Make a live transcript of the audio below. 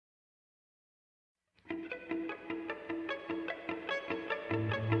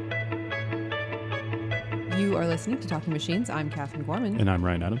You are listening to Talking Machines. I'm Catherine Gorman. And I'm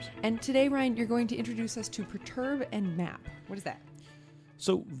Ryan Adams. And today, Ryan, you're going to introduce us to perturb and map. What is that?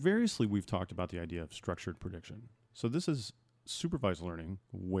 So variously, we've talked about the idea of structured prediction. So this is supervised learning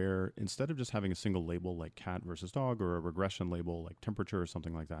where instead of just having a single label like cat versus dog or a regression label like temperature or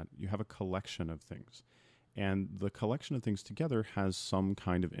something like that, you have a collection of things. And the collection of things together has some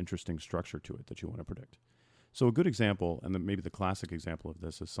kind of interesting structure to it that you want to predict. So a good example, and then maybe the classic example of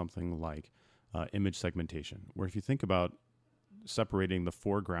this, is something like image segmentation, where if you think about separating the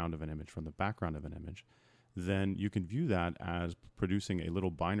foreground of an image from the background of an image, then you can view that as producing a little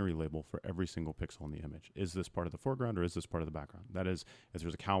binary label for every single pixel in the image. Is this part of the foreground or is this part of the background? That is, if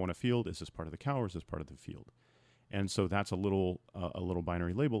there's a cow in a field, is this part of the cow or is this part of the field? And so that's a little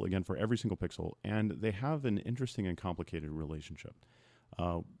binary label, again, for every single pixel. And they have an interesting and complicated relationship.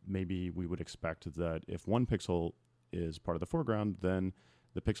 Maybe we would expect that if one pixel is part of the foreground, then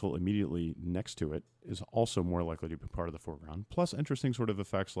the pixel immediately next to it is also more likely to be part of the foreground. Plus interesting sort of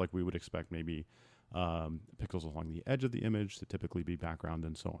effects like we would expect maybe pixels along the edge of the image to typically be background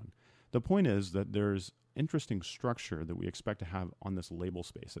and so on. The point is that there's interesting structure that we expect to have on this label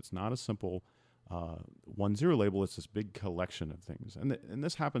space. It's not a simple 1-0 label, it's this big collection of things. And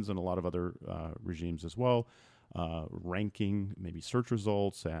this happens in a lot of other regimes as well. Ranking, maybe search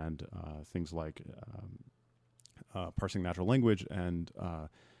results, and things like parsing natural language and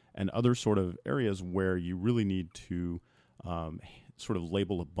other sort of areas where you really need to sort of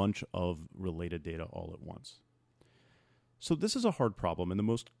label a bunch of related data all at once. So this is a hard problem, and the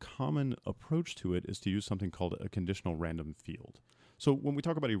most common approach to it is to use something called a conditional random field. So when we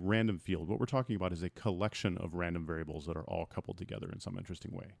talk about a random field, what we're talking about is a collection of random variables that are all coupled together in some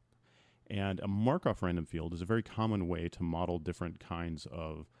interesting way. And a Markov random field is a very common way to model different kinds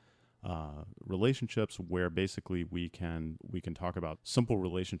of relationships where basically we can talk about simple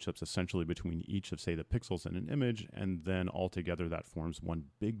relationships essentially between each of, say, the pixels in an image, and then altogether that forms one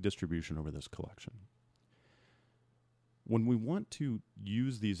big distribution over this collection. When we want to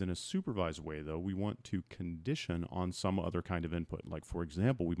use these in a supervised way, though, we want to condition on some other kind of input. Like, for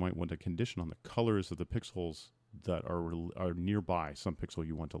example, we might want to condition on the colors of the pixels that are nearby some pixel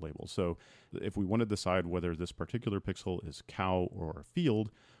you want to label. So if we want to decide whether this particular pixel is cow or field,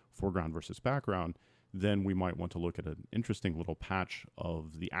 foreground versus background, then we might want to look at an interesting little patch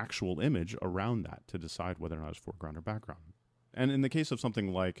of the actual image around that to decide whether or not it's foreground or background. And in the case of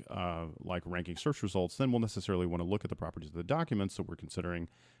something like ranking search results, then we'll necessarily want to look at the properties of the documents that we're considering,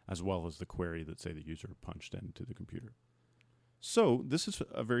 as well as the query that, say, the user punched into the computer. So this is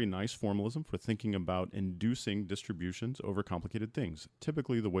a very nice formalism for thinking about inducing distributions over complicated things.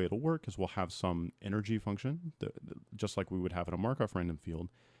 Typically, the way it'll work is we'll have some energy function, just like we would have in a Markov random field,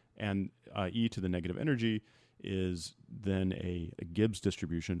 and e to the negative energy is then a Gibbs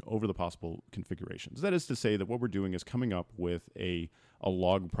distribution over the possible configurations. That is to say that what we're doing is coming up with a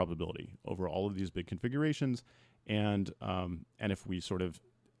log probability over all of these big configurations, and if we sort of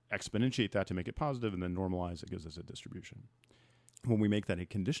exponentiate that to make it positive and then normalize, it gives us a distribution. When we make that a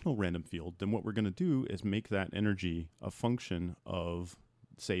conditional random field, then what we're going to do is make that energy a function of,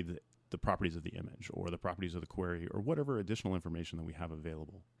 say, the properties of the image or the properties of the query or whatever additional information that we have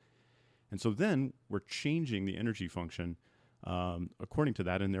available. And so then we're changing the energy function according to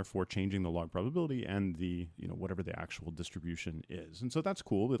that, and therefore changing the log probability and the whatever the actual distribution is. And so that's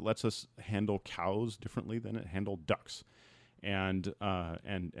cool. It lets us handle cows differently than it handled ducks, and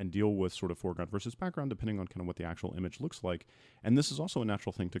deal with sort of foreground versus background depending on kind of what the actual image looks like. And this is also a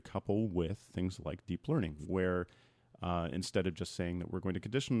natural thing to couple with things like deep learning, where instead of just saying that we're going to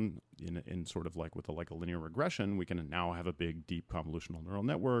condition in sort of like with a linear regression, we can now have a big, deep convolutional neural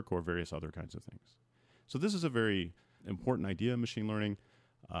network or various other kinds of things. So this is a very important idea in machine learning,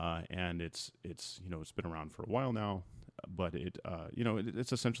 and it's been around for a while now, but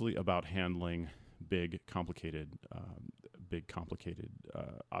it's essentially about handling big, complicated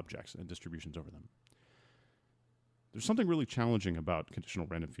objects and distributions over them. There's something really challenging about conditional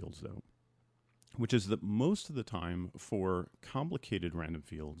random fields, though, which is that most of the time for complicated random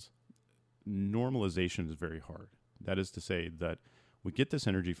fields, normalization is very hard. That is to say that we get this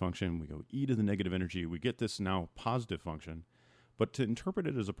energy function, we go e to the negative energy, we get this now positive function, but to interpret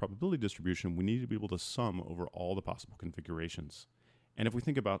it as a probability distribution, we need to be able to sum over all the possible configurations. And if we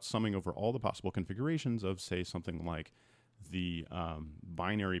think about summing over all the possible configurations of, say, something like the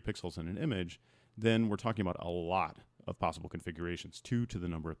binary pixels in an image, then we're talking about a lot of possible configurations, 2 to the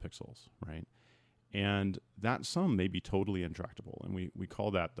number of pixels, right? And that sum may be totally intractable, and we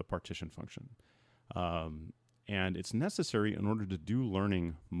call that the partition function. And it's necessary in order to do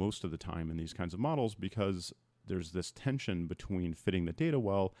learning most of the time in these kinds of models, because there's this tension between fitting the data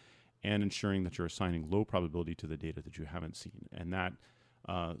well and ensuring that you're assigning low probability to the data that you haven't seen. And that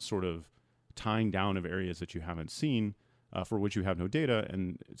sort of tying down of areas that you haven't seen for which you have no data,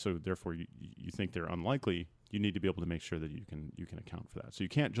 and so therefore you think they're unlikely, you need to be able to make sure that you can account for that. So you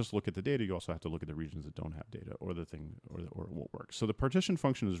can't just look at the data, you also have to look at the regions that don't have data or the thing or it won't work. So the partition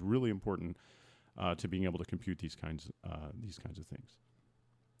function is really important to being able to compute these kinds of things.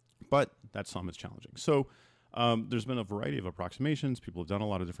 But that sum is challenging. So there's been a variety of approximations. People have done a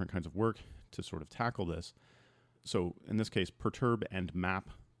lot of different kinds of work to sort of tackle this. So in this case, perturb and map,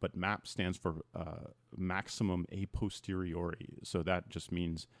 but map stands for maximum a posteriori. So that just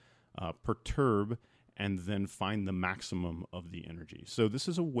means perturb and then find the maximum of the energy. So this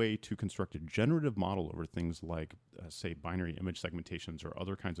is a way to construct a generative model over things like, say, binary image segmentations or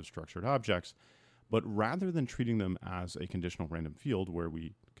other kinds of structured objects. But rather than treating them as a conditional random field where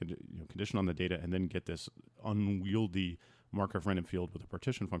we condition on the data and then get this unwieldy Markov random field with a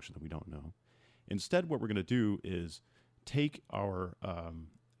partition function that we don't know, instead what we're going to do is take our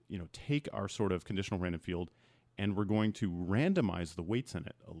sort of conditional random field and we're going to randomize the weights in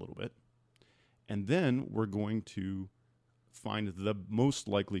it a little bit. And then we're going to find the most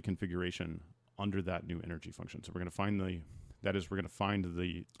likely configuration under that new energy function. So we're going to find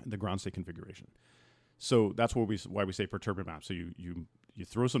the ground state configuration. So that's why we say perturb and map. So you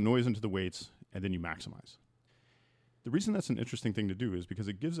throw some noise into the weights and then you maximize. The reason that's an interesting thing to do is because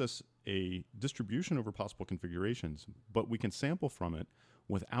it gives us a distribution over possible configurations, but we can sample from it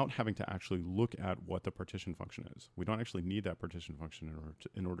without having to actually look at what the partition function is. We don't actually need that partition function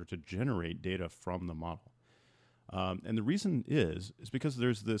in order to generate data from the model. And the reason is because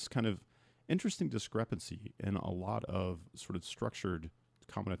there's this kind of interesting discrepancy in a lot of sort of structured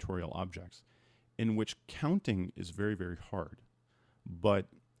combinatorial objects in which counting is very, very hard, but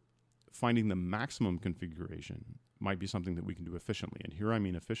finding the maximum configuration might be something that we can do efficiently. And here I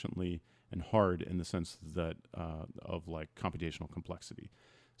mean efficiently and hard in the sense that of like computational complexity.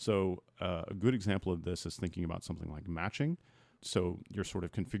 So a good example of this is thinking about something like matching. So your sort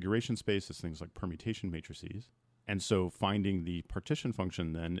of configuration space is things like permutation matrices. And so finding the partition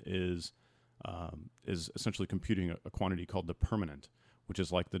function then is essentially computing a quantity called the permanent, which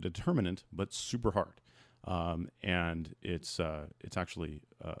is like the determinant, but super hard. And it's actually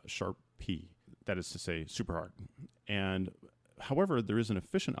sharp P, that is to say super hard. And however, there is an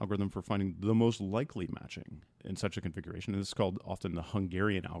efficient algorithm for finding the most likely matching in such a configuration. And this is called often the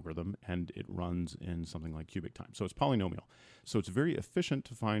Hungarian algorithm, and it runs in something like cubic time. So it's polynomial. So it's very efficient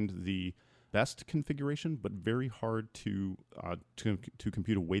to find the best configuration, but very hard to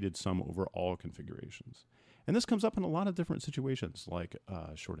compute a weighted sum over all configurations. And this comes up in a lot of different situations, like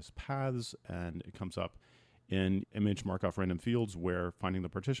shortest paths, and it comes up in image Markov random fields where finding the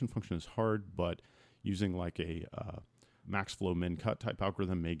partition function is hard, but using like a max flow min cut type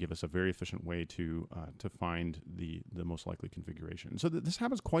algorithm may give us a very efficient way to find the most likely configuration. So this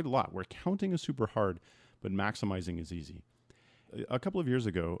happens quite a lot, where counting is super hard, but maximizing is easy. A couple of years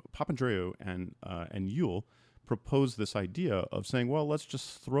ago, Papandreou and Yule proposed this idea of saying, well, let's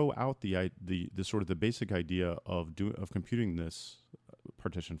just throw out the sort of the basic idea of computing this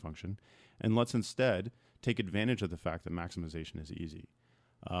partition function, and let's instead take advantage of the fact that maximization is easy.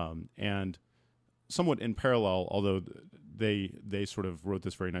 And somewhat in parallel, although they sort of wrote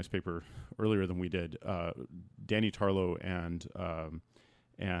this very nice paper earlier than we did, Danny Tarlow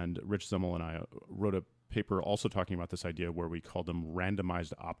and Rich Zimmel and I wrote a paper also talking about this idea where we call them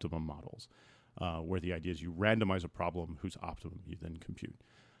randomized optimum models, where the idea is you randomize a problem whose optimum you then compute.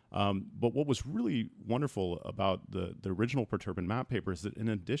 But what was really wonderful about the original perturb and map paper is that in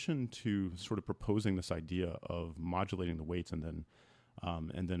addition to sort of proposing this idea of modulating the weights and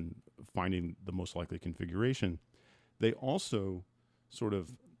then finding the most likely configuration, they also sort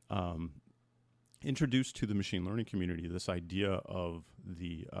of introduced to the machine learning community this idea of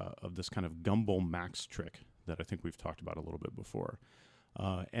this kind of Gumbel max trick that I think we've talked about a little bit before,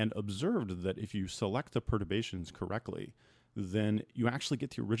 and observed that if you select the perturbations correctly, then you actually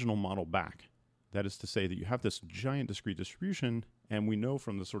get the original model back. That is to say that you have this giant discrete distribution, and we know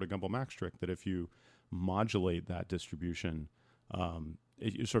from the sort of Gumbel max trick that if you modulate that distribution,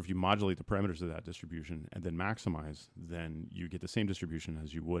 if you modulate the parameters of that distribution and then maximize, then you get the same distribution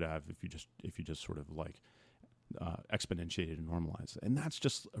as you would have if you just sort of like exponentiated and normalized. And that's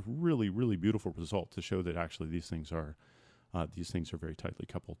just a really, really beautiful result to show that actually these things are very tightly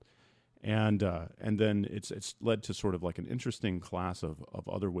coupled. And then it's led to sort of like an interesting class of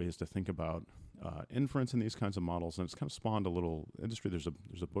other ways to think about inference in these kinds of models, and it's kind of spawned a little industry. There's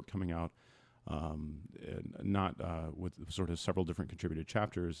a book coming out, with sort of several different contributed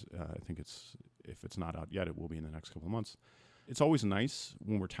chapters. I think if it's not out yet, it will be in the next couple of months, It's always nice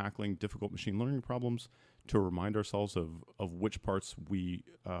when we're tackling difficult machine learning problems to remind ourselves of which parts we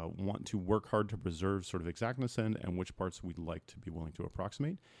want to work hard to preserve sort of exactness in, and which parts we'd like to be willing to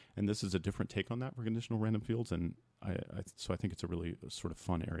approximate. And this is a different take on that for conditional random fields, and so I think it's a really sort of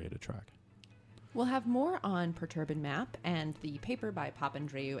fun area to track. We'll have more on Perturb and Map and the paper by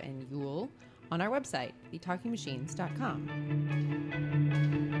Papandreou and Yule on our website, thetalkingmachines.com.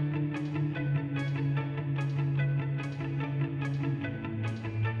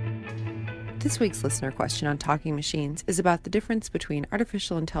 This week's listener question on Talking Machines is about the difference between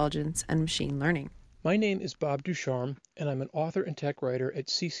artificial intelligence and machine learning. My name is Bob Ducharme, and I'm an author and tech writer at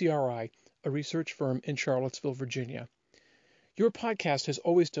CCRI, a research firm in Charlottesville, Virginia. Your podcast has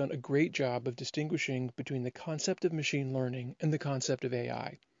always done a great job of distinguishing between the concept of machine learning and the concept of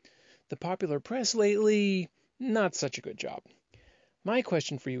AI. The popular press lately, not such a good job. My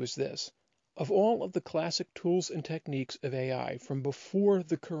question for you is this. Of all of the classic tools and techniques of AI from before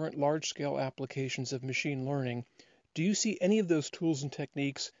the current large-scale applications of machine learning, do you see any of those tools and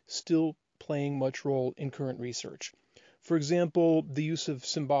techniques still playing much role in current research? For example, the use of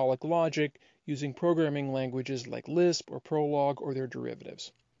symbolic logic using programming languages like Lisp or Prolog or their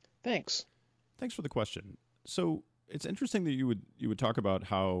derivatives. Thanks. Thanks for the question. So it's interesting that you would talk about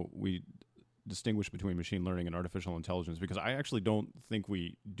how we distinguish between machine learning and artificial intelligence, because I actually don't think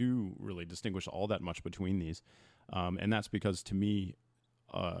we do really distinguish all that much between these. And that's because, to me,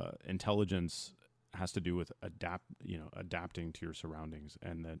 intelligence has to do with adapting to your surroundings,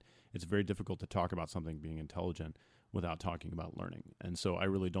 and that it's very difficult to talk about something being intelligent without talking about learning. And so I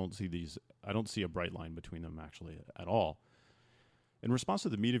really don't see a bright line between them actually at all. In response to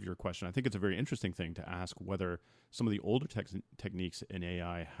the meat of your question, I think it's a very interesting thing to ask whether some of the older techniques in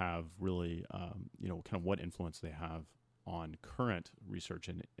AI have really, kind of what influence they have on current research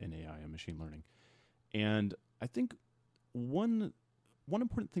in AI and machine learning. And I think one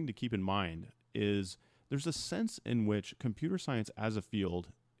important thing to keep in mind is there's a sense in which computer science as a field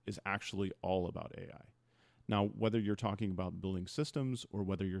is actually all about AI. Now, whether you're talking about building systems or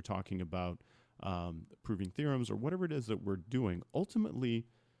whether you're talking about proving theorems or whatever it is that we're doing, ultimately,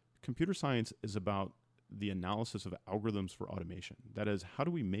 computer science is about the analysis of algorithms for automation. That is, how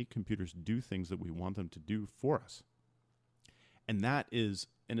do we make computers do things that we want them to do for us? And that is,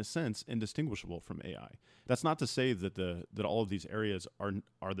 in a sense, indistinguishable from AI. That's not to say that all of these areas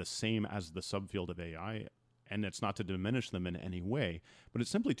are the same as the subfield of AI, and it's not to diminish them in any way, but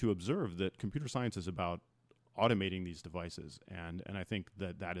it's simply to observe that computer science is about automating these devices, and I think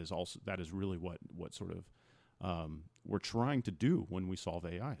that is really what sort of we're trying to do when we solve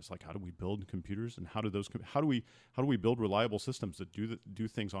AI. It's like, how do we build computers, and how do we build reliable systems that do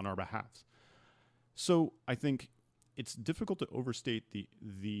things on our behalf? So I think it's difficult to overstate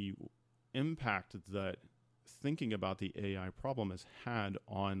the impact that thinking about the AI problem has had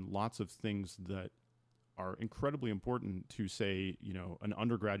on lots of things that are incredibly important to, say, an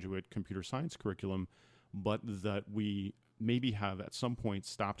undergraduate computer science curriculum, but that we maybe have at some point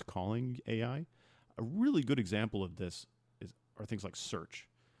stopped calling AI. A really good example of this are things like search.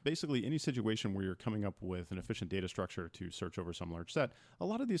 Basically, any situation where you're coming up with an efficient data structure to search over some large set, a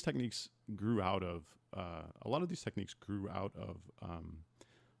lot of these techniques grew out of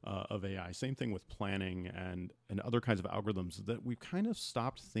AI. Same thing with planning and other kinds of algorithms that we've kind of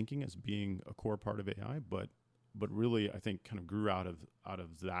stopped thinking as being a core part of AI, but really, I think, kind of grew out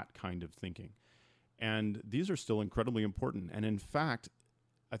of that kind of thinking. And these are still incredibly important. And in fact,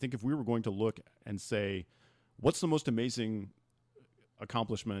 I think if we were going to look and say, what's the most amazing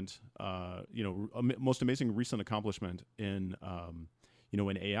accomplishment, most amazing recent accomplishment in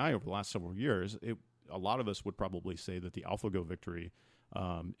AI over the last several years, a lot of us would probably say that the AlphaGo victory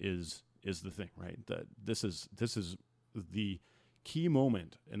is the thing, right? That this is the key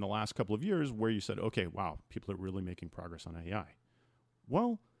moment in the last couple of years where you said, okay, wow, people are really making progress on AI.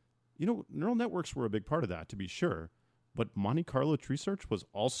 Well, neural networks were a big part of that, to be sure, but Monte Carlo tree search was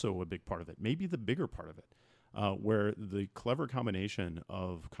also a big part of it, maybe the bigger part of it, where the clever combination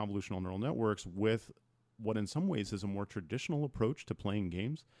of convolutional neural networks with what in some ways is a more traditional approach to playing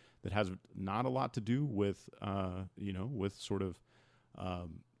games that has not a lot to do with, with sort of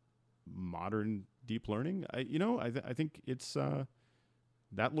modern deep learning. I think it's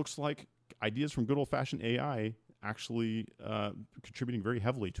that looks like ideas from good old-fashioned AI actually contributing very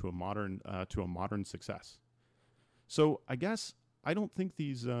heavily to a modern success. So I guess I don't think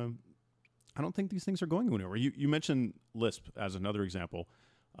these things are going anywhere. You mentioned Lisp as another example,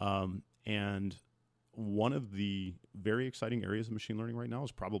 and one of the very exciting areas of machine learning right now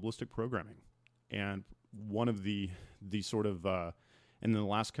is probabilistic programming, and one of the sort of And in the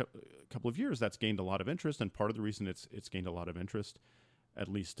last couple of years, that's gained a lot of interest. And part of the reason it's gained a lot of interest, at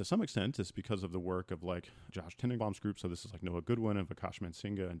least to some extent, is because of the work of like Josh Tenenbaum's group. So this is like Noah Goodwin and Vikash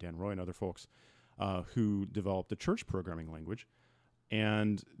Mansinga and Dan Roy and other folks who developed the Church programming language.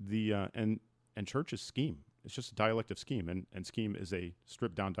 And and Church is Scheme. It's just a dialect of Scheme, and Scheme is a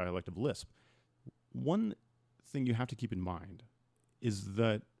stripped down dialect of Lisp. One thing you have to keep in mind is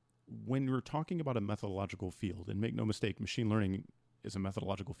that when you're talking about a methodological field, and make no mistake, machine learning is a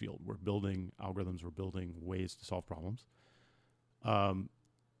methodological field. We're building algorithms, we're building ways to solve problems.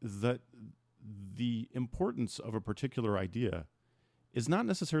 That the importance of a particular idea is not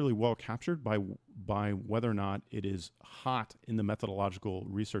necessarily well captured by whether or not it is hot in the methodological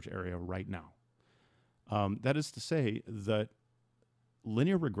research area right now. That is to say that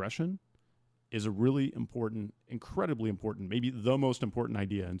linear regression is a really important, incredibly important, maybe the most important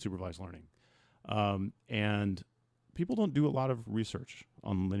idea in supervised learning. And people don't do a lot of research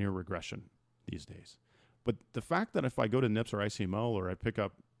on linear regression these days. But the fact that if I go to NIPS or ICML or I pick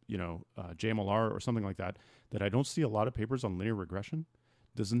up, JMLR or something like that, that I don't see a lot of papers on linear regression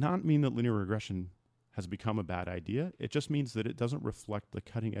does not mean that linear regression has become a bad idea. It just means that it doesn't reflect the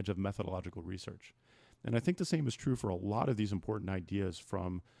cutting edge of methodological research. And I think the same is true for a lot of these important ideas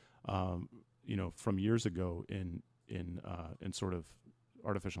from years ago in sort of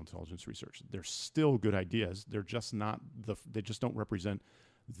artificial intelligence research. They're still good ideas. They're just not they just don't represent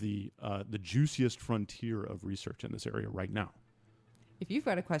the juiciest frontier of research in this area right now. If you've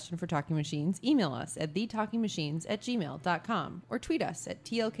got a question for Talking Machines, email us at thetalkingmachines@gmail.com or tweet us at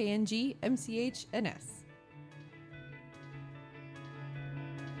TLKNGMCHNS.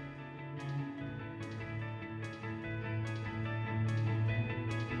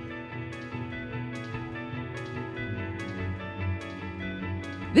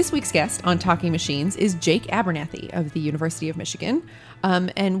 This week's guest on Talking Machines is Jake Abernathy of the University of Michigan.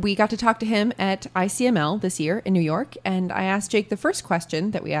 And we got to talk to him at ICML this year in New York. And I asked Jake the first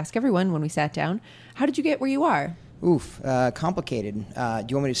question that we ask everyone when we sat down. How did you get where you are? Complicated. Do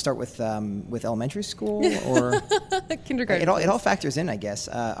you want me to start with elementary school or kindergarten? It all factors in, I guess.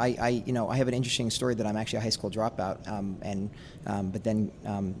 I have an interesting story that I'm actually a high school dropout, but then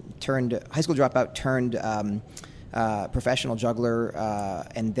high school dropout turned professional juggler,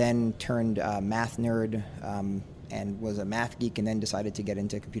 and then turned math nerd, and was a math geek, and then decided to get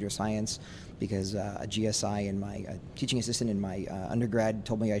into computer science because a GSI and my teaching assistant in my undergrad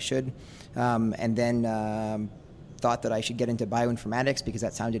told me I should, and then thought that I should get into bioinformatics because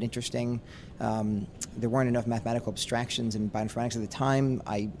that sounded interesting. There weren't enough mathematical abstractions in bioinformatics at the time.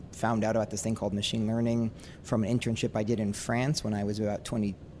 I found out about this thing called machine learning from an internship I did in France when I was about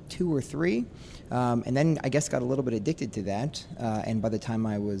 22 or 3, and then I guess got a little bit addicted to that, and by the time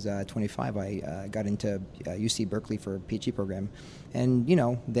I was 25 I got into UC Berkeley for a PhD program, and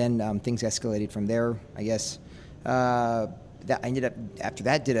then things escalated from there, I guess. That I ended up, after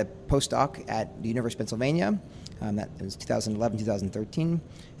that, did a postdoc at the University of Pennsylvania. That was 2011, 2013,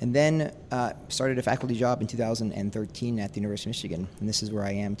 and then started a faculty job in 2013 at the University of Michigan, and this is where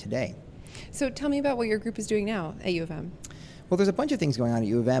I am today. So tell me about what your group is doing now at U of M. Well, there's a bunch of things going on at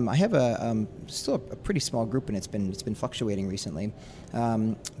U of M. I have still a pretty small group, and it's been fluctuating recently.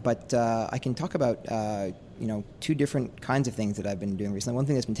 But I can talk about two different kinds of things that I've been doing recently. One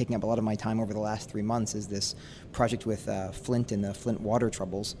thing that's been taking up a lot of my time over the last 3 months is this project with Flint and the Flint water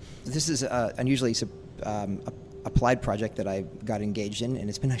troubles. This is unusually applied project that I got engaged in, and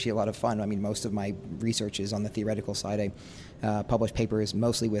it's been actually a lot of fun. I mean, most of my research is on the theoretical side. I publish papers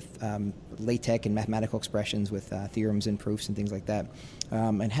mostly with LaTeX and mathematical expressions with theorems and proofs and things like that,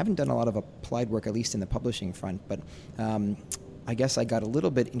 and haven't done a lot of applied work, at least in the publishing front. But I guess I got a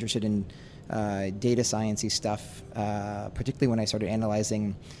little bit interested in data science-y stuff, particularly when I started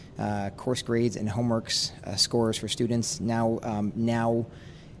analyzing course grades and homeworks scores for students. Now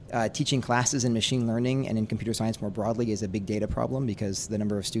teaching classes in machine learning and in computer science more broadly is a big data problem because the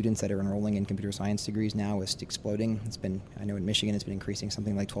number of students that are enrolling in computer science degrees now is exploding. I know in Michigan it's been increasing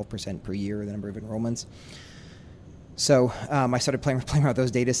something like 12% per year, the number of enrollments. So I started playing around with those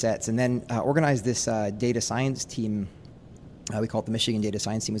data sets, and then organized this data science team. We call it the Michigan Data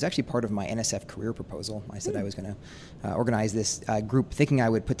Science Team. It was actually part of my NSF career proposal. I said I was going to organize this group, thinking I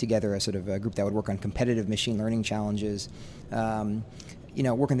would put together a sort of a group that would work on competitive machine learning challenges,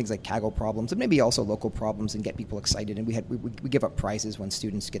 work on things like Kaggle problems, and maybe also local problems, and get people excited. And we give up prizes when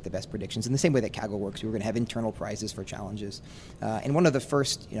students get the best predictions. In the same way that Kaggle works, we were going to have internal prizes for challenges. And one of the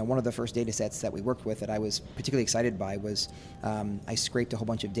first data sets that we worked with that I was particularly excited by was I scraped a whole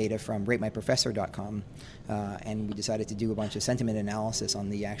bunch of data from RateMyProfessor.com, and we decided to do a bunch of sentiment analysis on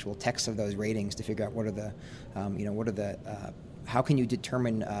the actual text of those ratings to figure out what are the how can you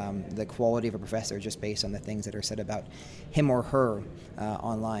determine the quality of a professor just based on the things that are said about him or her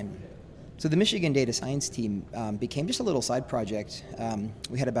online? So the Michigan Data Science team became just a little side project.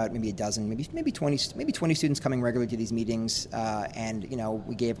 We had about maybe a dozen, maybe 20 students coming regularly to these meetings, and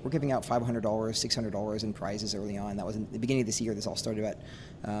we're giving out $500, $600 in prizes early on. That was in the beginning of this year. This all started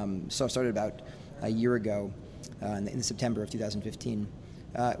about a year ago, in September of 2015.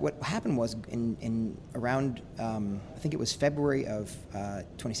 What happened was in around I think it was February of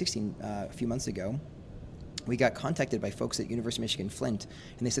 2016, a few months ago. We got contacted by folks at University of Michigan Flint,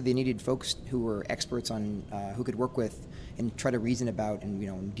 and they said they needed folks who were experts on who could work with and try to reason about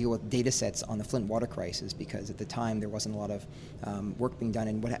and deal with data sets on the Flint water crisis, because at the time there wasn't a lot of work being done.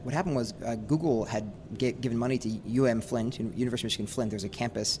 And what happened was Google had given money to Flint, University of Michigan Flint. There's a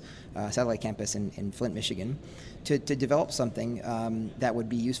campus, satellite campus in Flint, Michigan, to develop something that would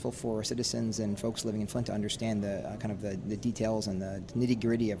be useful for citizens and folks living in Flint to understand the kind of the details and the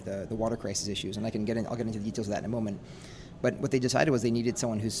nitty-gritty of the water crisis issues. And I'll get into the details of that in a moment. But what they decided was they needed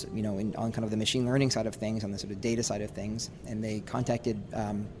someone who's on kind of the machine learning side of things, on the sort of data side of things, and they contacted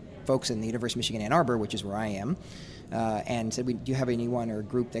folks in the University of Michigan Ann Arbor, which is where I am, and said, do you have anyone or a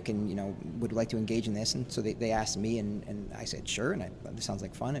group that can would like to engage in this? And so they asked me, and I said sure, and this sounds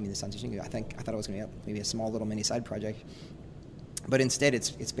like fun. I mean, this sounds interesting. I thought it was going to be maybe a small little mini side project. But instead,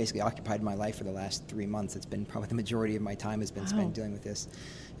 it's basically occupied my life for the last 3 months. It's been probably the majority of my time has been spent dealing with this.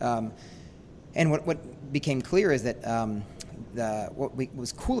 And what became clear is that what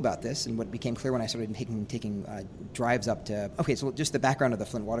was cool about this, and what became clear when I started taking drives up to. Okay, so just the background of the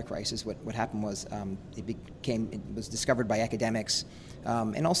Flint water crisis. What happened was it was discovered by academics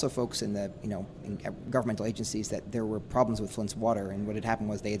and also folks in in governmental agencies that there were problems with Flint's water. And what had happened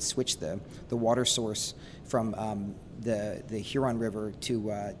was they had switched the water source from the Huron River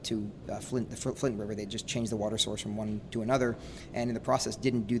to the Flint River. They just changed the water source from one to another, and in the process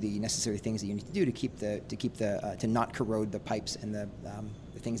didn't do the necessary things that you need to do to not corrode the pipes and the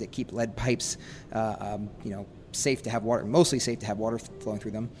things that keep lead pipes safe to have water, mostly safe to have water flowing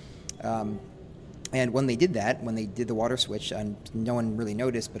through them. And when they did that, when they did the water switch, no one really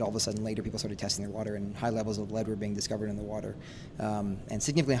noticed, but all of a sudden later people started testing their water, and high levels of lead were being discovered in the water, and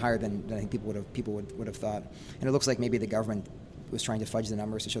significantly higher than I think people would have thought. And it looks like maybe the government was trying to fudge the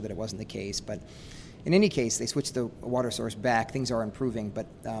numbers to show that it wasn't the case. But in any case, they switched the water source back. Things are improving, but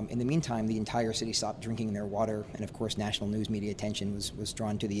in the meantime, the entire city stopped drinking their water, and of course, national news media attention was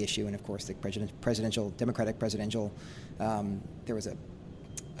drawn to the issue, and of course, the Democratic presidential, there was a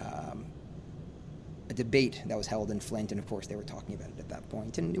debate that was held in Flint, and of course they were talking about it at that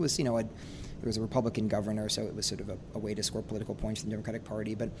point. And it was, there was a Republican governor, so it was sort of a way to score political points for the Democratic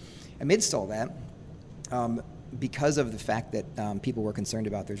Party. But amidst all that, because of the fact that people were concerned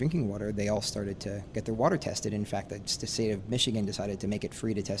about their drinking water, they all started to get their water tested. In fact, the state of Michigan decided to make it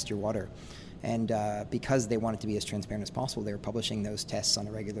free to test your water. And because they wanted to be as transparent as possible, they were publishing those tests on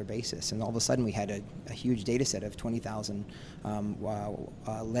a regular basis. And all of a sudden, we had a huge data set of 20,000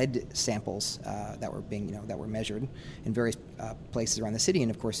 lead samples that were measured in various places around the city. And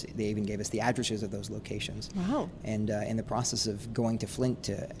of course, they even gave us the addresses of those locations. Wow! And in the process of going to Flint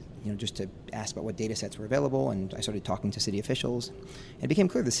to just to ask about what data sets were available, and I started talking to city officials. And it became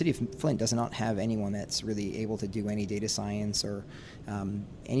clear the city of Flint does not have anyone that's really able to do any data science or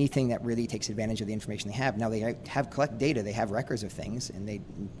anything that really takes advantage of the information they have. Now they collect data, they have records of things,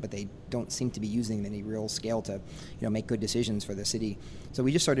 but they don't seem to be using them in any real scale to make good decisions for the city. So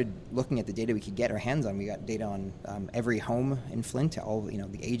we just started looking at the data we could get our hands on. We got data on every home in Flint, all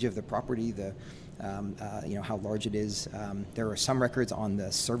the age of the property, how large it is. There are some records on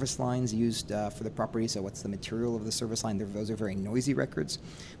the service lines used for the property, so what's the material of the service line. Those are very noisy records.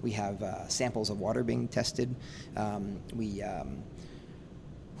 We have samples of water being tested.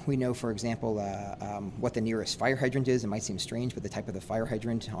 We know, for example, what the nearest fire hydrant is. It might seem strange, but the type of the fire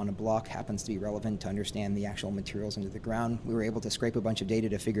hydrant on a block happens to be relevant to understand the actual materials under the ground. We were able to scrape a bunch of data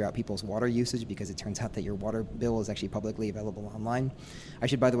to figure out people's water usage, because it turns out that your water bill is actually publicly available online. I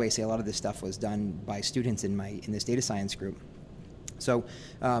should, by the way, say a lot of this stuff was done by students in this data science group. So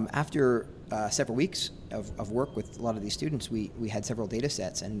after several weeks of work with a lot of these students, we had several data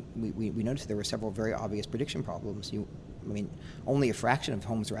sets, and we noticed there were several very obvious prediction problems. Only a fraction of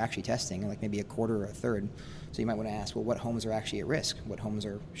homes were actually testing, like maybe a quarter or a third. So you might want to ask, well, what homes are actually at risk? What homes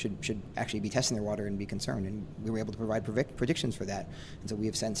should actually be testing their water and be concerned? And we were able to provide predictions for that. And so we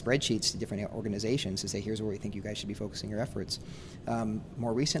have sent spreadsheets to different organizations to say, here's where we think you guys should be focusing your efforts.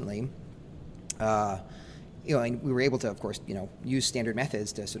 More recently, and we were able to, of course, use standard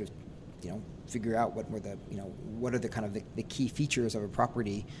methods to sort of, figure out what are the kind of the key features of a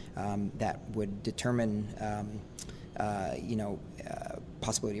property that would determine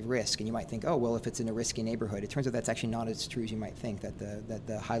possibility of risk. And you might think, oh, well, if it's in a risky neighborhood, it turns out that's actually not as true as you might think, that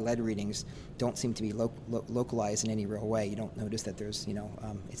the high lead readings don't seem to be localized in any real way. You don't notice that there's,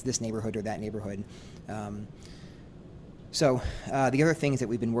 it's this neighborhood or that neighborhood. So the other things that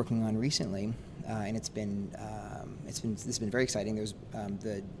we've been working on recently, and this has been very exciting. There's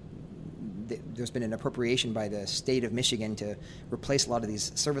been an appropriation by the state of Michigan to replace a lot of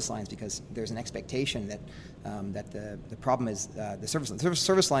these service lines, because there's an expectation that the problem is the service line. The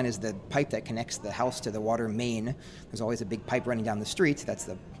service line is the pipe that connects the house to the water main. There's always a big pipe running down the street. That's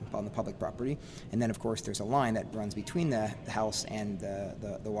on the public property. And then, of course, there's a line that runs between the house and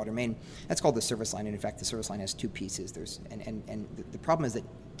the water main. That's called the service line. And in fact, the service line has two pieces. And the problem is that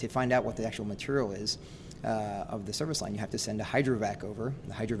to find out what the actual material is of the service line, you have to send a hydrovac over.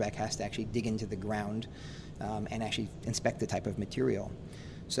 The hydrovac has to actually dig into the ground and actually inspect the type of material.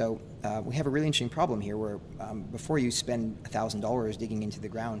 So we have a really interesting problem here where before you spend $1,000 digging into the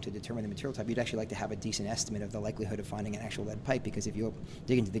ground to determine the material type, you'd actually like to have a decent estimate of the likelihood of finding an actual lead pipe, because if you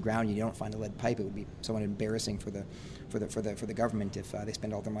dig into the ground and you don't find a lead pipe, it would be somewhat embarrassing for the government if they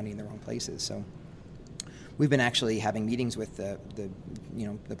spend all their money in the wrong places. So we've been actually having meetings with the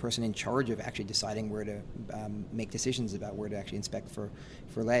person in charge of actually deciding where to make decisions about where to actually inspect for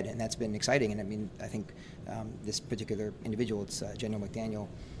lead, and that's been exciting. And I mean, I think this particular individual, it's General McDaniel,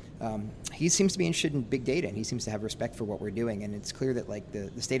 he seems to be interested in big data, and he seems to have respect for what we're doing. And it's clear that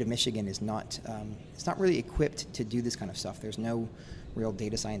the state of Michigan is not it's not really equipped to do this kind of stuff. There's no real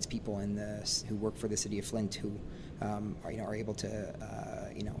data science people who work for the city of Flint who are able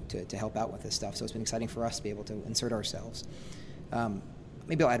to help out with this stuff. So it's been exciting for us to be able to insert ourselves.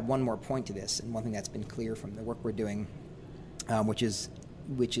 Maybe I'll add one more point to this, and one thing that's been clear from the work we're doing, which is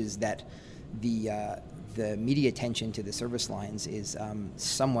that the media attention to the service lines is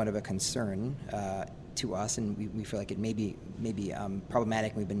somewhat of a concern to us, and we feel like it may be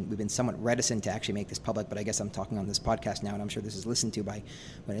problematic. We've been somewhat reticent to actually make this public, but I guess I'm talking on this podcast now, and I'm sure this is listened to by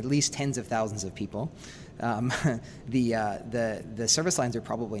at least tens of thousands of people. The service lines are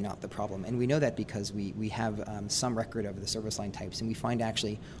probably not the problem, and we know that because we have some record of the service line types, and we find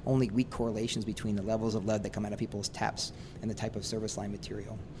actually only weak correlations between the levels of lead that come out of people's taps and the type of service line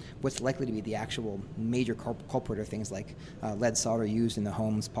material. What's likely to be the actual major culprit are things like lead solder used in the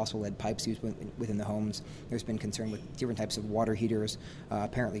homes, possible lead pipes used within the homes. There's been concern with different types of water heaters,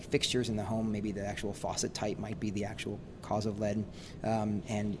 apparently fixtures in the home. Maybe the actual faucet type might be the actual cause of lead.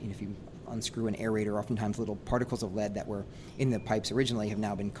 And if you unscrew an aerator, oftentimes little particles of lead that were in the pipes originally have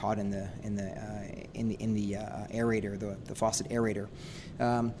now been caught in the aerator, the faucet aerator.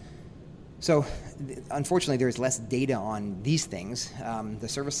 So, unfortunately, there's less data on these things. The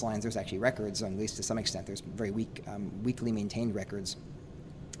service lines, there's actually records, at least to some extent. There's very weakly maintained records.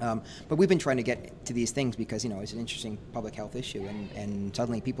 But we've been trying to get to these things because, it's an interesting public health issue, and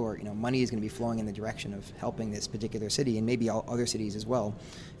suddenly people are, money is going to be flowing in the direction of helping this particular city and maybe all other cities as well.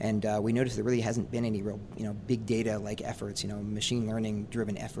 And we noticed there really hasn't been any real, big data-like efforts, machine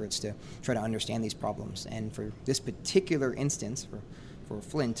learning-driven efforts to try to understand these problems. And for this particular instance, for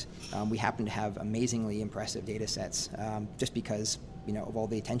Flint, we happen to have amazingly impressive data sets just because, of all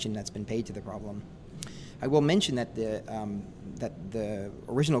the attention that's been paid to the problem. I will mention that the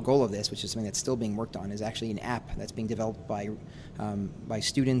original goal of this, which is something that's still being worked on, is actually an app that's being developed by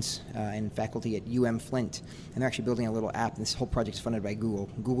students and faculty at Flint, and they're actually building a little app. And this whole project is funded by Google.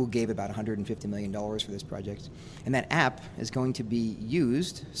 Google gave about $150 million for this project, and that app is going to be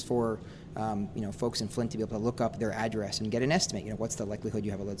used for folks in Flint to be able to look up their address and get an estimate. What's the likelihood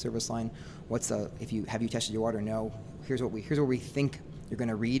you have a lead service line? Have you tested your water? No. Here's what we think you're going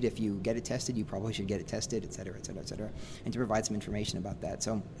to read. If you get it tested, you probably should get it tested, et cetera, et cetera, et cetera, and to provide some information about that.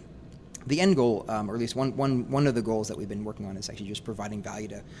 So the end goal, or at least one of the goals that we've been working on, is actually just providing value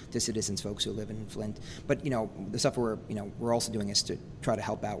to citizens, folks who live in Flint. But the stuff we're also doing is to try to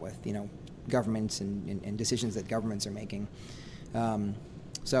help out with governments and decisions that governments are making.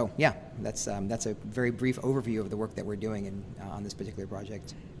 So yeah, that's a very brief overview of the work that we're doing on this particular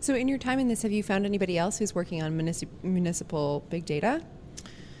project. So in your time in this, have you found anybody else who's working on municipal big data?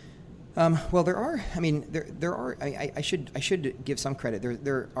 Well, there are. I mean, there are. I should give some credit.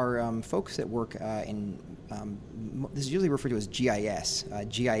 There are folks that work in. This is usually referred to as GIS.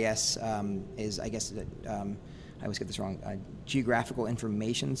 GIS is, I guess, I always get this wrong. Geographical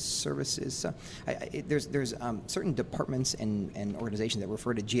Information Services. There's certain departments and organizations that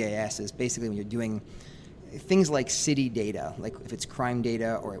refer to GIS as basically when you're doing things like city data, like if it's crime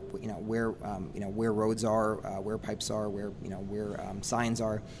data, or where roads are, where pipes are, where signs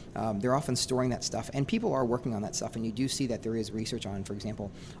are, they're often storing that stuff, and people are working on that stuff. And you do see that there is research on, for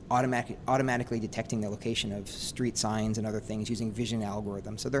example, automatically detecting the location of street signs and other things using vision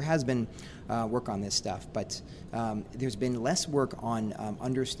algorithms. So there has been work on this stuff, but there's been less work on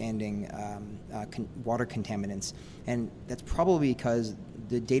understanding water contaminants, and that's probably because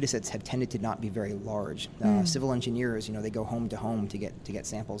the data sets have tended to not be very large. Civil engineers, they go home to home to get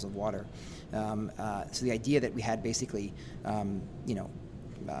samples of water. So the idea that we had basically,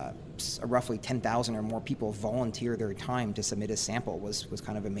 roughly 10,000 or more people volunteer their time to submit a sample was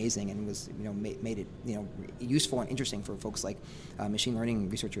kind of amazing, and was made it useful and interesting for folks like machine learning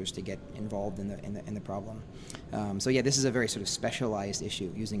researchers to get involved in the problem. So yeah, this is a very sort of specialized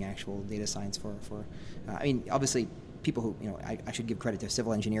issue, using actual data science for obviously, people who, I should give credit to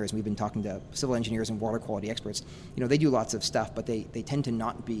civil engineers. We've been talking to civil engineers and water quality experts. They do lots of stuff, but they tend to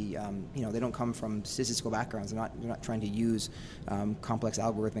not be, they don't come from statistical backgrounds. They're not trying to use complex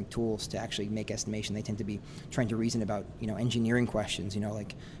algorithmic tools to actually make estimation. They tend to be trying to reason about, engineering questions.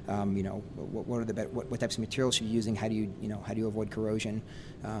 What types of materials should you be using? How do you avoid corrosion?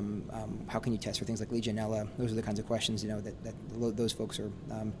 How can you test for things like Legionella? Those are the kinds of questions, that those folks are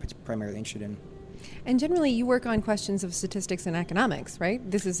primarily interested in. And generally, you work on questions of statistics and economics, right?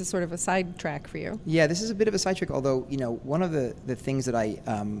 This is a sort of a sidetrack for you. Yeah, this is a bit of a sidetrack. Although, one of the things that I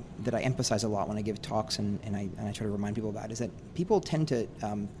emphasize a lot when I give talks and I try to remind people about is that people tend to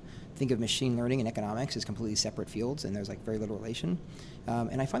think of machine learning and economics as completely separate fields, and there's very little relation.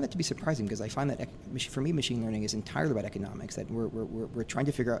 And I find that to be surprising, because I find that for me, machine learning is entirely about economics. That we're trying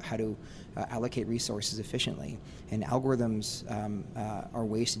to figure out how to allocate resources efficiently, and algorithms are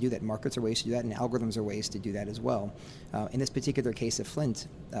ways to do that. Markets are ways to do that, and algorithms are ways to do that as well. In this particular case of Flint,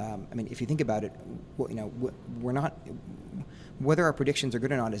 if you think about it, we're not. Whether our predictions are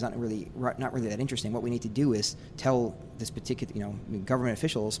good or not is not really that interesting. What we need to do is tell this particular, government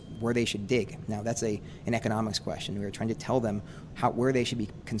officials where they should dig. Now, that's an economics question. We're trying to tell them where they should be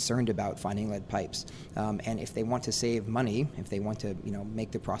concerned about finding lead pipes. And if they want to save money, if they want to,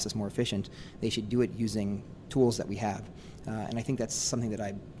 make the process more efficient, they should do it using tools that we have. And I think that's something that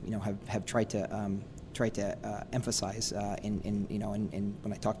I, have tried to emphasize in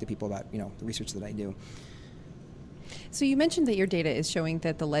when I talk to people about, the research that I do. So you mentioned that your data is showing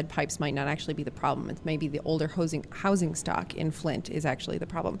that the lead pipes might not actually be the problem. It's maybe the older housing stock in Flint is actually the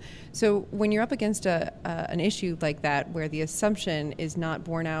problem. So when you're up against an issue like that, where the assumption is not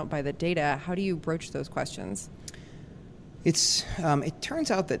borne out by the data, how do you broach those questions? It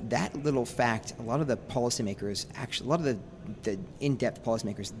turns out that little fact, a lot of the policymakers, actually, a lot of the in-depth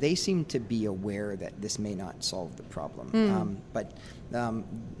policymakers, they seem to be aware that this may not solve the problem. But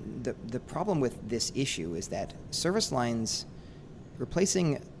the problem with this issue is that service lines,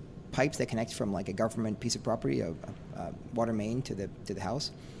 replacing pipes that connect from a government piece of property, a water main to the house,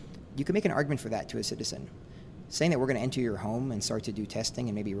 you can make an argument for that to a citizen. Saying that we're going to enter your home and start to do testing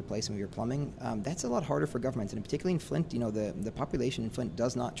and maybe replace some of your plumbing, that's a lot harder for governments. And particularly in Flint, the population in Flint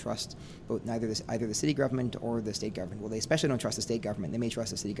does not trust either the city government or the state government. Well, they especially don't trust the state government. They may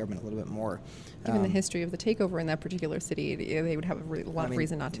trust the city government a little bit more. Given the history of the takeover in that particular city, they would have a lot of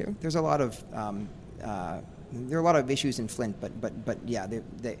reason not to. There's a lot of there are a lot of issues in Flint, but yeah,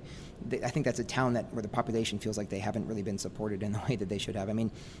 I think that's a town where the population feels like they haven't really been supported in the way that they should have.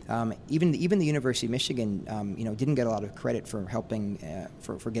 Even the University of Michigan, didn't get a lot of credit for helping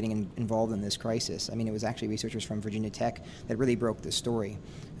for getting involved in this crisis. It was actually researchers from Virginia Tech that really broke the story,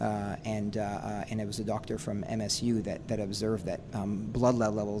 and it was a doctor from MSU that observed that blood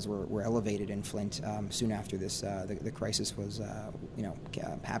lead levels were elevated in Flint soon after this the crisis was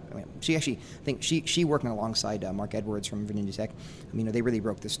happening. She actually she working alongside Mark Edwards from Virginia Tech. They really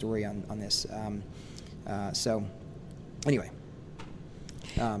broke the story on this. So anyway.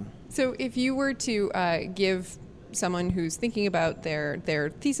 So if you were to give someone who's thinking about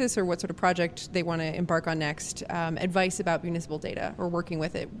their thesis or what sort of project they want to embark on next advice about municipal data or working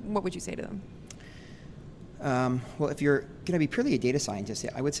with it, what would you say to them? Well, if you're going to be purely a data scientist,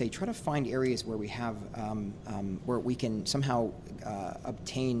 I would say try to find areas where we have where we can somehow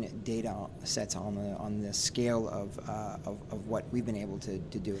obtain data sets on the scale of what we've been able to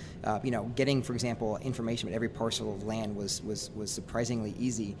do. Getting, for example, information about every parcel of land was surprisingly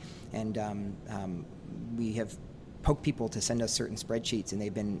easy, and we have poked people to send us certain spreadsheets, and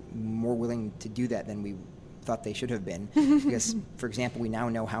they've been more willing to do that than we thought they should have been. Because, for example, we now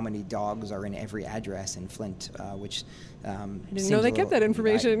know how many dogs are in every address in Flint, which I didn't know they kept that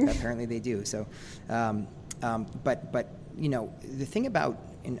information. Apparently they do. So, but the thing about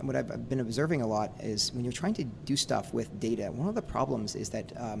and what I've been observing a lot is when you're trying to do stuff with data, one of the problems is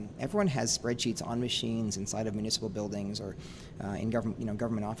that everyone has spreadsheets on machines inside of municipal buildings or in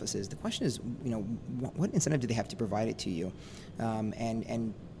government offices. The question is, what incentive do they have to provide it to you?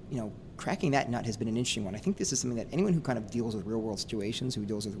 And cracking that nut has been an interesting one. I think this is something that anyone who kind of deals with real-world situations, who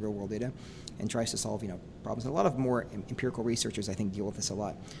deals with real-world data, and tries to solve, problems. And a lot of more empirical researchers, I think, deal with this a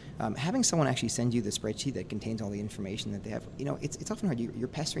lot. Having someone actually send you the spreadsheet that contains all the information that they have, it's often hard. You're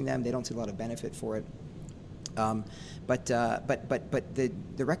pestering them. They don't see a lot of benefit for it. But the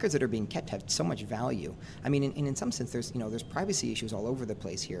records that are being kept have so much value. I mean, in some sense, there's privacy issues all over the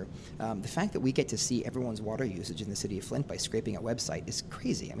place here. The fact that we get to see everyone's water usage in the city of Flint by scraping a website is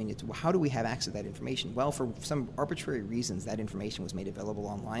crazy. I mean, how do we have access to that information? Well, for some arbitrary reasons, that information was made available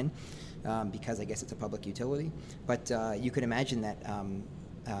online because I guess it's a public utility. But you could imagine that.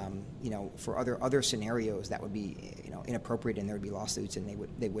 For other scenarios that would be inappropriate, and there would be lawsuits, and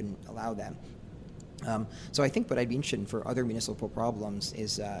they wouldn't allow that. So I think what I'd be interested in for other municipal problems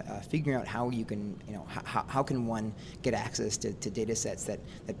is figuring out how you can, how can one get access to data sets that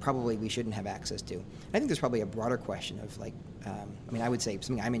probably we shouldn't have access to. And I think there's probably a broader question of I would say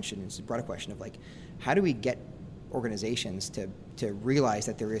something I'm interested in is a broader question of how do we get organizations to realize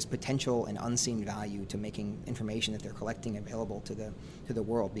that there is potential and unseen value to making information that they're collecting available to the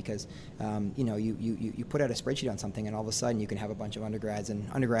world, because you put out a spreadsheet on something and all of a sudden you can have a bunch of undergrads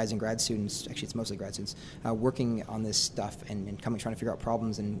and grad students, actually it's mostly grad students, working on this stuff and trying to figure out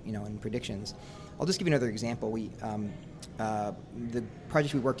problems and predictions. I'll just give you another example. The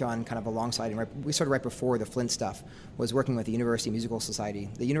project we worked on kind of alongside, and we started right before the Flint stuff, was working with the University Musical Society.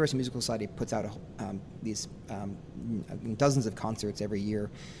 The University Musical Society puts out these dozens of concerts every year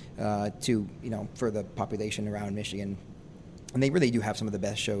for the population around Michigan. And they really do have some of the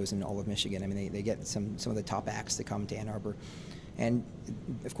best shows in all of Michigan. I mean, they get some of the top acts to come to Ann Arbor. And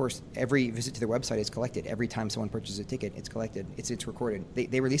of course, every visit to their website is collected. Every time someone purchases a ticket, it's collected. It's recorded.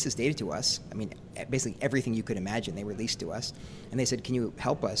 They release this data to us. I mean, basically everything you could imagine they released to us. And they said, "Can you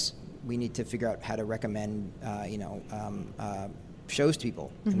help us? We need to figure out how to recommend, shows to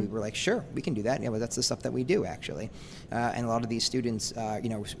people." Mm-hmm. And we were like, "Sure, we can do that." Well, that's the stuff that we do, actually. And a lot of these students,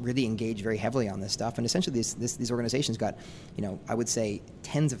 really engage very heavily on this stuff. And essentially, these organizations got, I would say,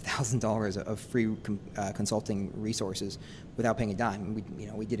 tens of thousands of dollars of free consulting resources without paying a dime.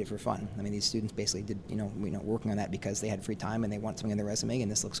 We did it for fun. I mean, these students basically did, working on that because they had free time and they want something on their resume, and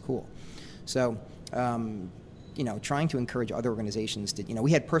this looks cool. So. Trying to encourage other organizations to,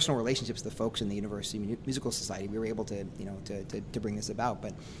 we had personal relationships with the folks in the University Musical Society. We were able to, to bring this about,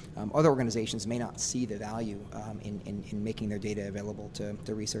 but other organizations may not see the value in making their data available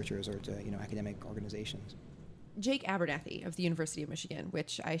to researchers or to, academic organizations. Jake Abernathy of the University of Michigan,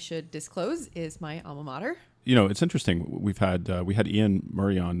 which I should disclose is my alma mater. It's interesting. We had Ian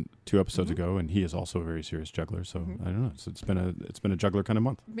Murray on 2 episodes Mm-hmm. ago, and he is also a very serious juggler. So Mm-hmm. I don't know. It's been a juggler kind of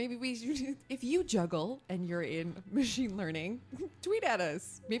month. Maybe if you juggle and you're in machine learning, tweet at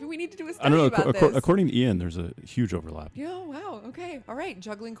us. Maybe we need to do a study I don't know. about this. According to Ian, there's a huge overlap. Yeah. Wow. Okay. All right.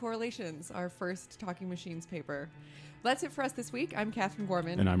 Juggling correlations. Our first Talking Machines paper. That's it for us this week. I'm Catherine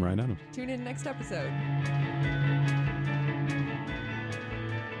Gorman. And I'm Ryan Adams. Tune in next episode.